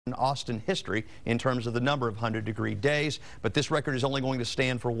in Austin history in terms of the number of 100-degree days, but this record is only going to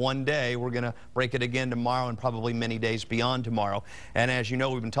stand for one day. We're going to break it again tomorrow and probably many days beyond tomorrow. And as you know,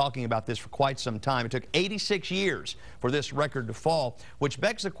 we've been talking about this for quite some time. It took 86 years for this record to fall, which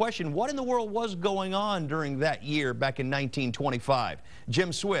begs the question, what in the world was going on during that year back in 1925?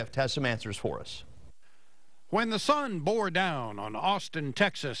 Jim Swift has some answers for us. When the sun bore down on Austin,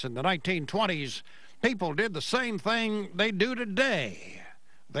 Texas in the 1920s, people did the same thing they do today.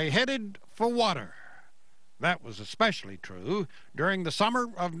 They headed for water. That was especially true during the summer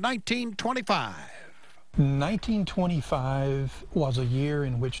of 1925. 1925 was a year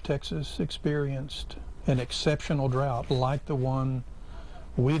in which Texas experienced an exceptional drought like the one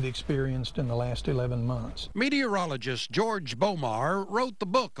we've experienced in the last 11 months. Meteorologist George Bomar wrote the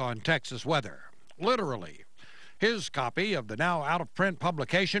book on Texas weather, literally. His copy of the now out-of-print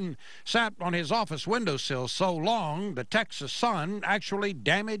publication sat on his office windowsill so long the Texas Sun actually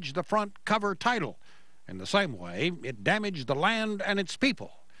damaged the front cover title. In the same way, it damaged the land and its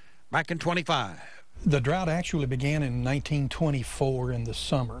people back in 25. The drought actually began in 1924 in the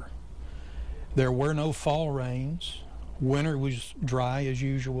summer. There were no fall rains. Winter was dry as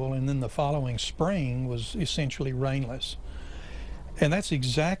usual, and then the following spring was essentially rainless. And that's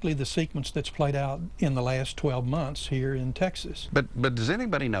exactly the sequence that's played out in the last 12 months here in Texas. But does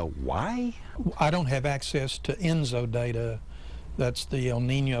anybody know why? I don't have access to ENSO data, that's the El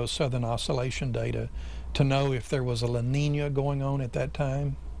Nino Southern Oscillation data, to know if there was a La Nina going on at that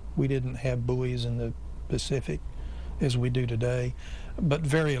time. We didn't have buoys in the Pacific as we do today, but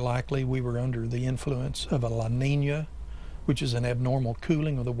very likely we were under the influence of a La Nina, which is an abnormal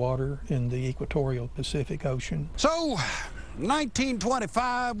cooling of the water in the equatorial Pacific Ocean. So,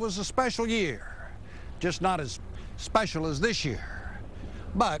 1925 was a special year, just not as special as this year.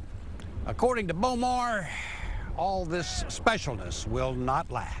 But, according to Bomar, all this specialness will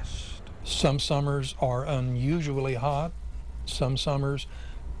not last. Some summers are unusually hot, some summers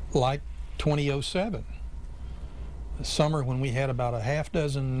like 2007. The summer when we had about a half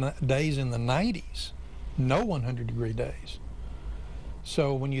dozen days in the 90s, no 100-degree days.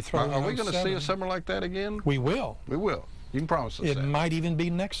 So when you throw Are we going to see a summer like that again? We will. We will. You can promise us that. It that. might even be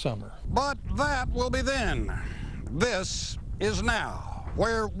next summer. But that will be then. This is now,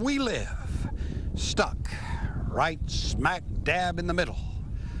 where we live, stuck right smack dab in the middle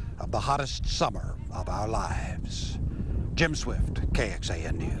of the hottest summer of our lives. Jim Swift,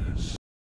 KXAN News.